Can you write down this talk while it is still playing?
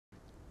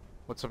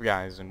What's up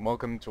guys, and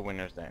welcome to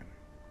Winner's Day.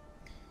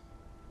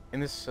 In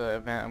this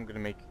event I'm going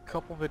to make a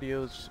couple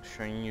videos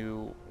showing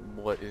you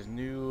what is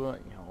new,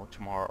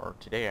 tomorrow, or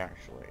today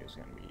actually, is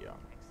going to be,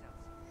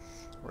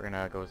 we're going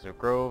to go to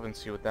Grove and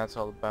see what that's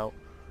all about.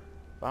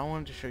 But I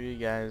wanted to show you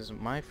guys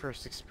my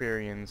first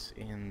experience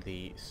in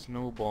the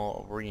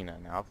Snowball Arena.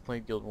 Now I've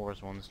played Guild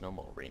Wars 1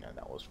 Snowball Arena,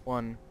 that was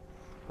fun,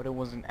 but it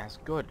wasn't as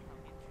good.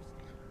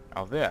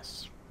 Now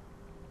this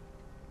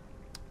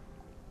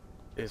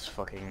is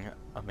fucking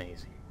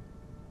amazing.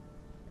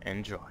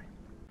 Enjoy.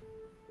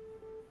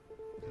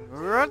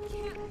 Good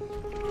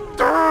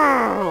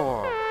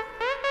go!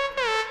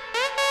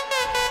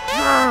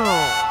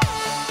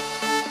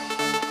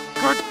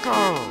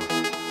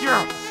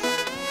 Yes!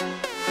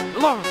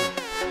 Love it!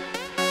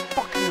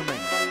 Fucking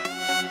amazing!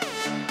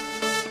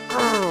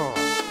 Girl!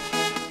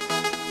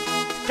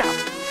 Got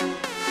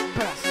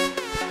best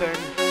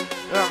thing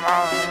ever!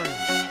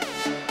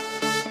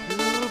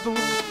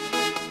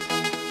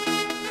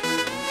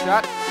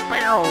 Got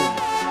barrel!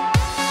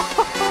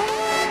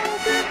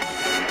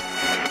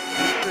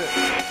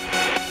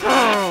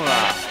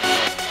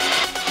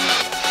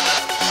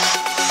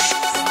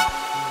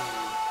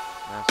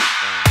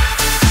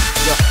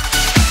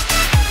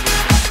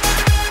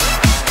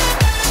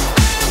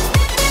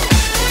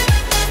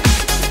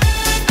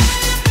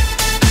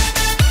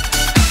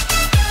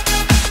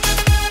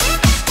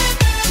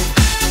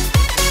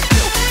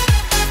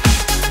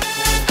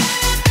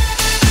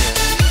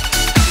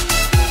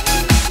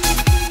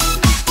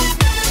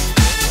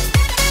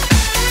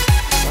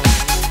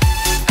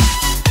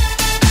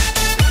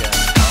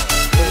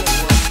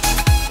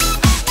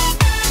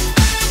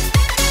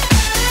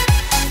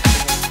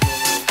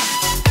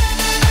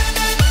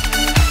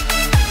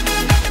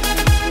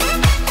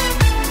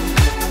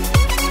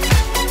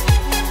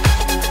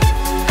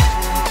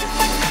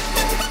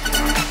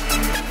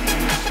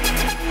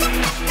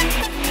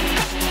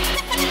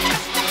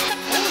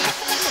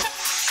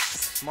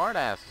 Smart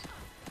ass.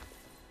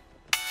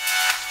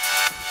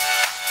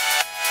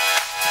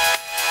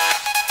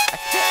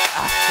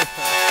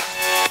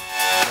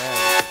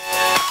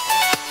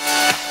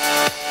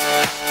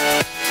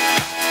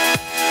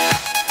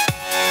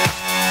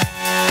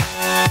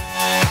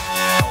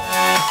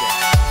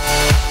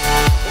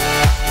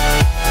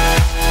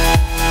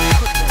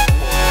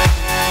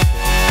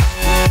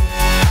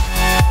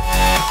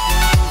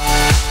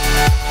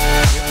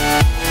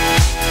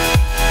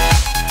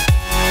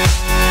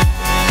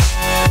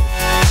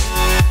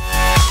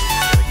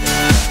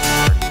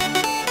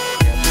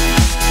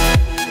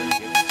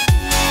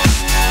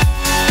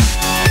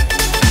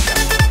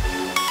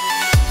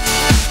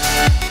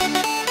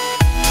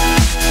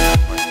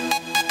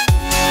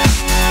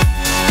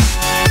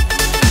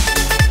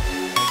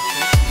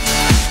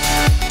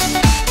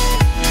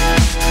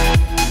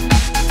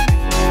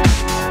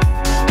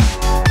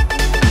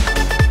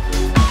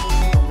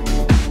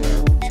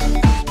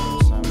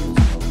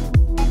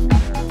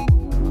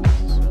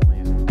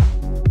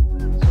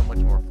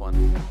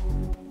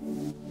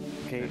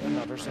 I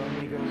another song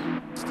he goes,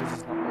 this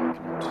is not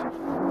working out.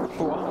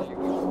 Why?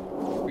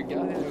 We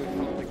got it, we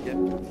finally get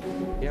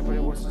it. Yeah, but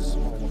it was a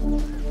small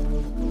one.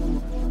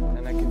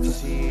 And I can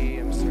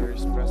see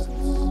mysterious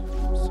presence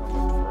so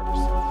much further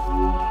south.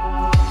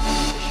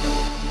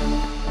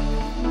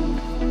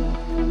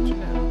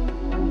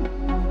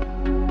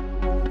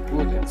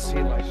 We can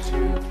see like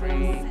 2,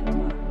 3.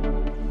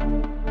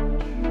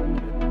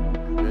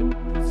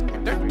 Let's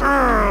get 3.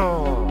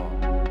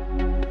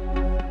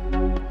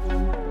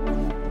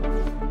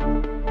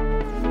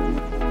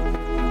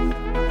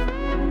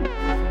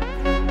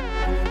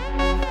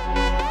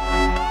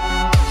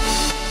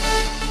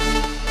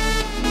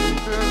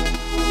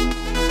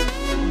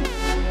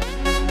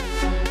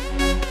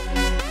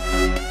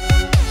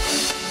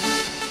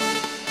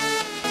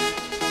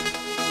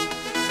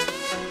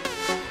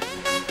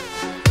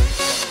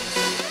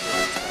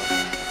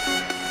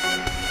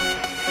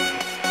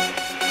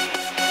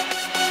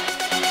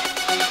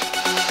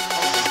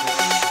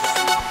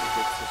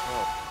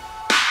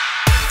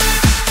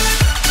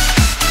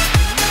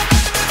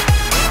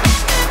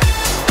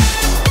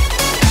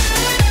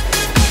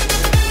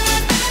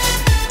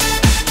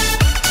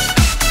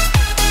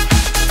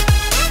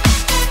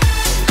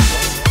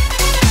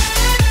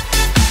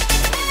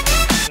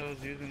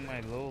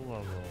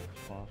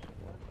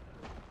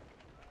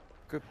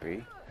 Could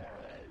be.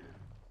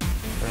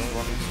 There's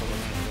one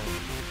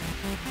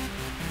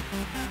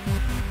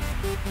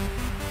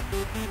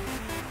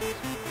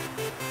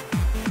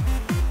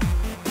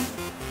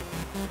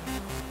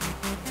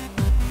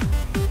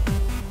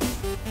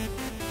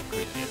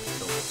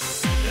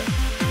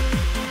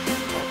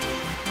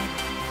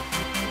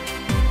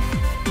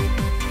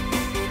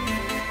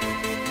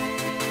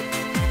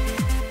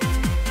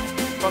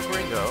Fuck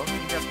Ringo, you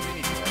got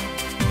mini tag.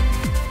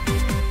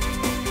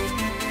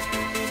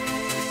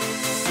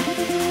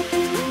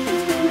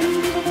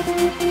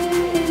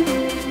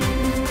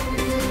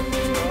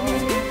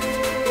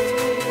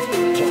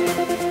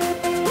 Jump.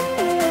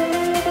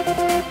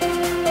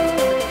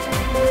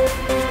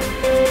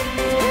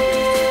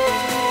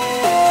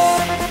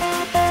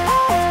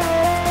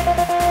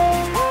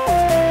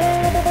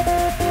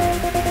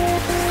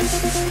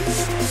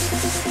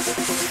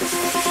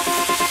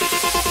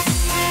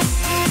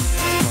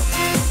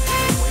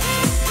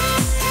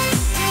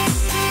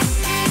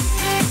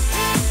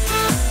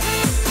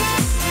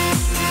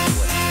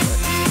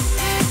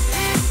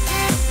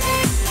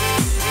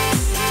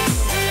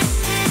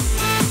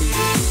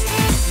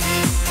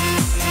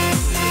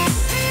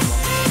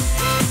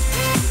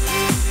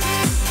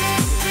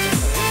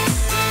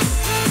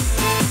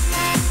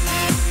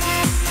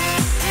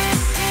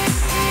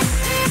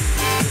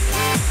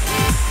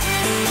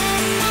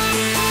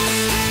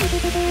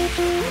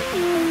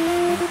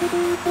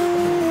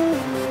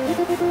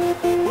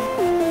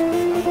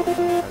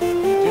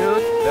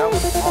 Dude, that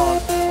was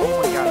awesome.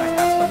 Oh my god, I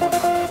have someone on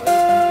clip.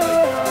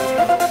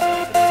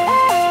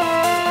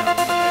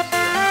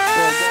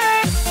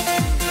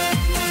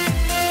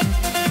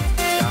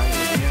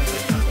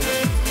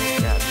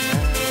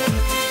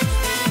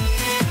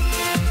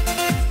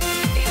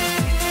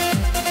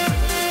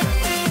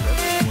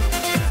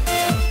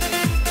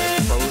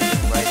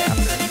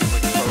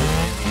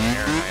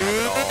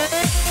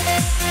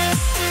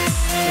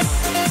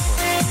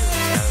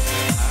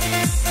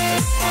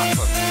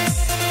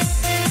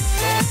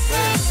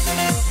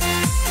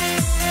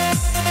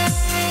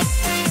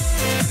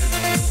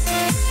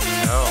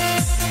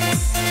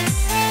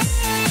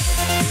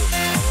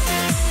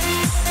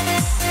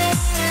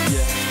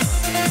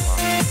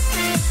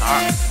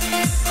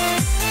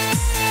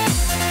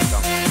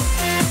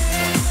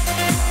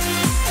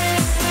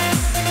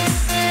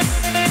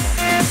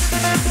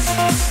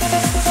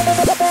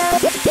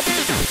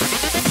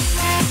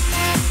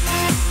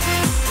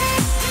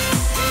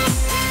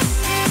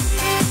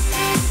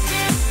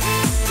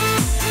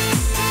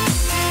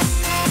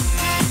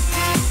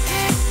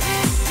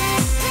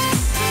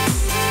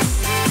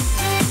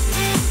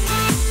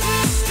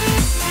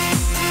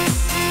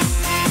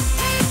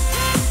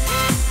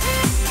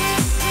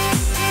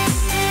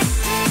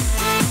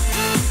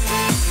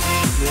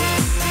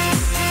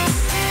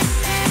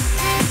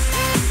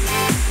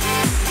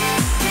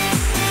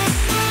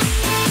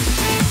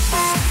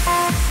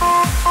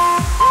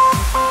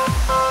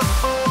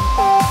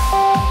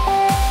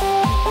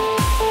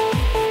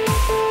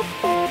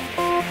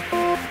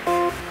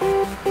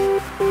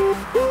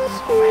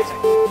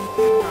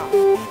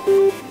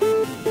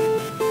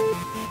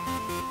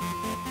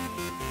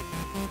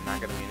 Not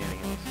gonna be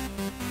anything else.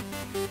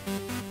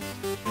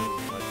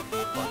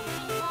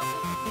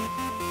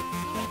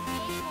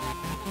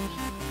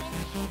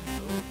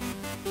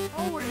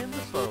 Oh, we're in the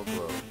snow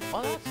globe.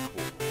 Oh, that's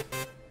cool.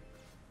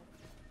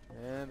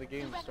 And the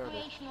game started.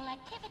 Recreational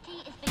activity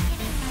is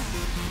beginning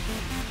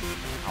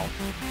now. Ow.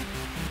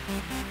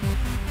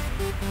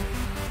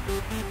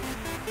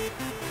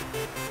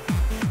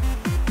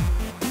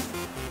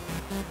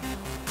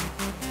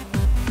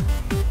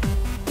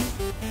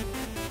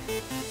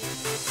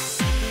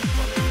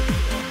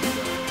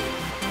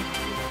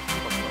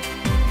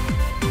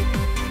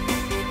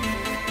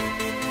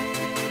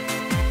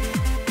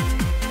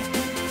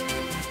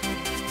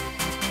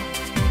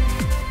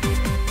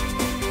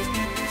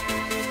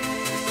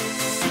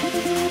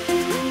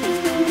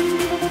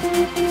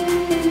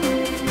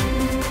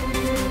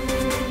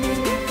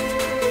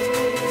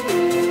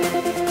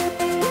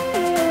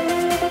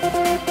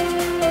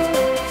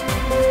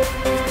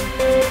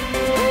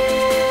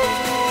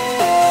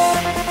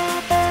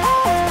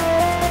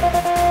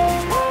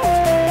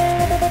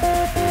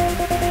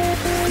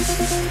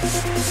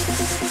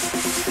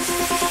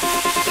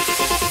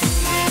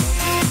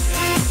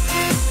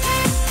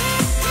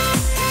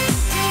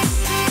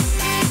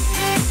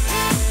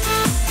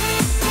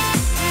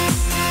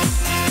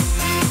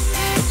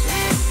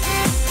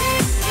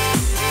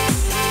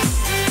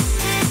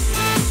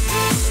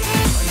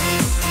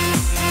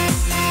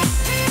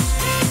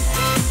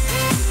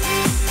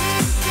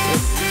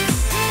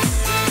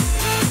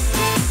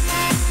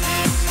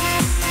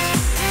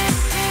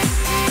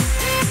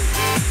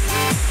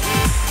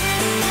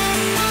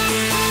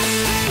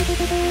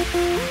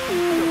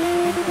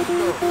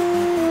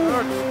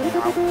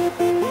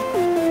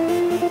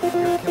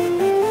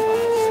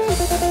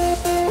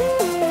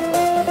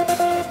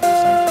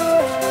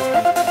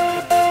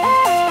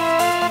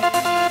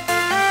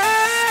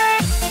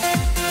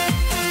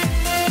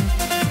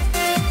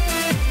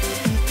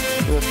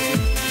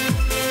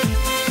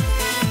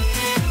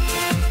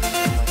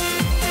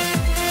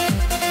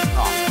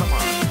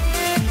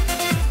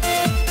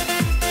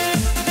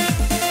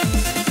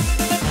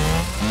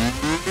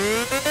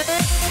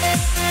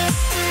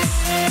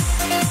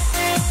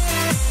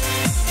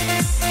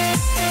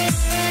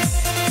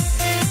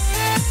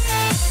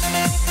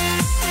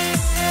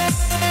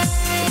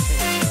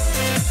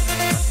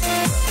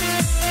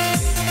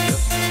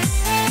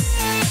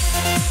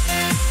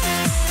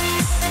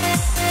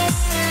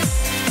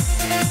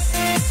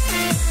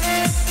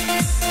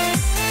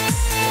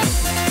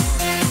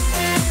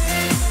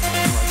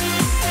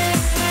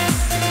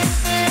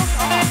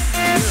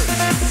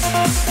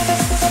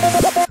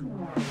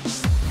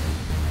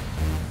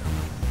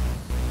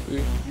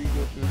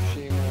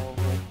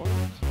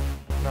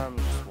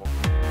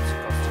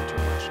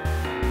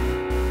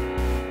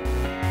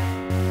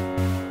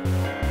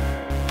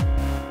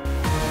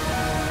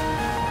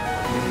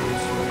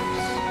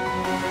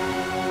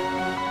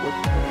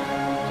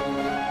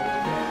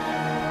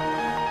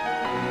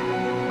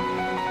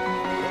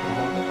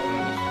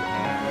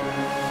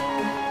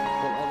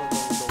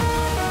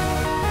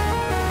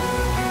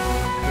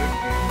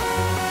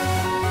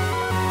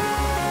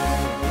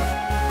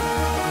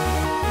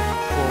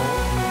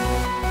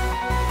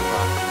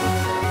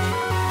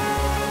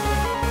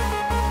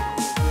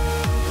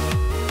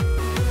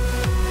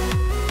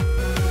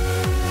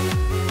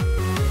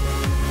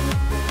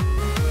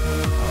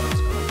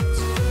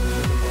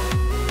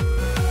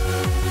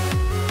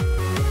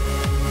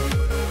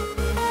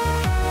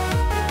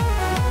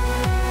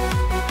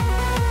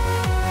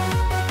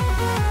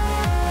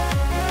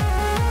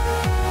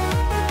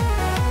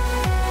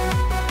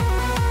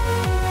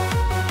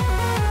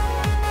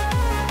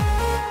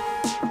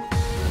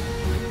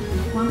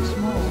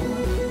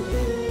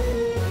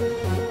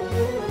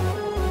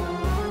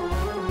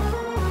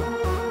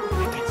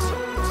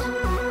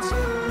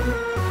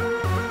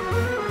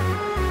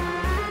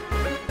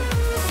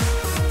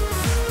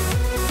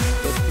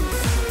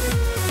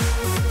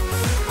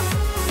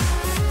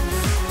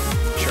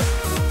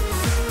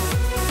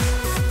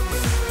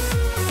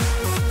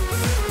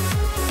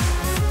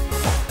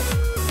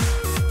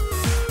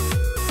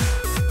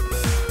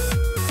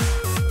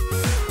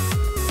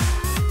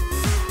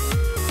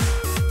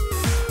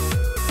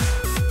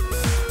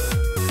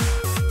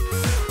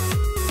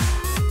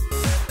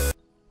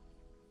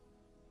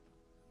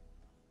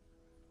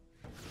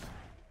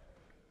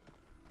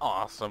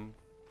 awesome.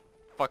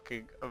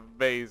 Fucking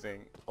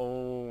amazing.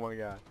 Oh my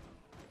god.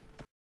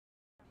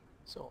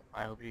 So,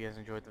 I hope you guys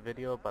enjoyed the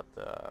video about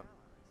the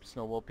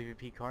Snowball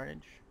PvP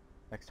Carnage.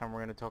 Next time we're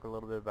going to talk a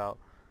little bit about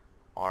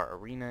our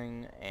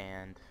arenaing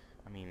and,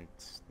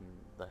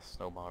 the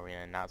Snowball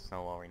Arena, not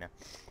Snowball Arena,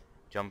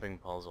 jumping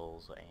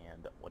puzzles,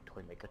 and what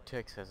Toymaker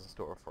Tix has in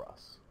store for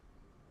us.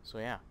 So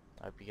yeah,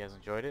 I hope you guys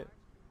enjoyed it,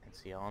 and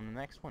see y'all on the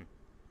next one.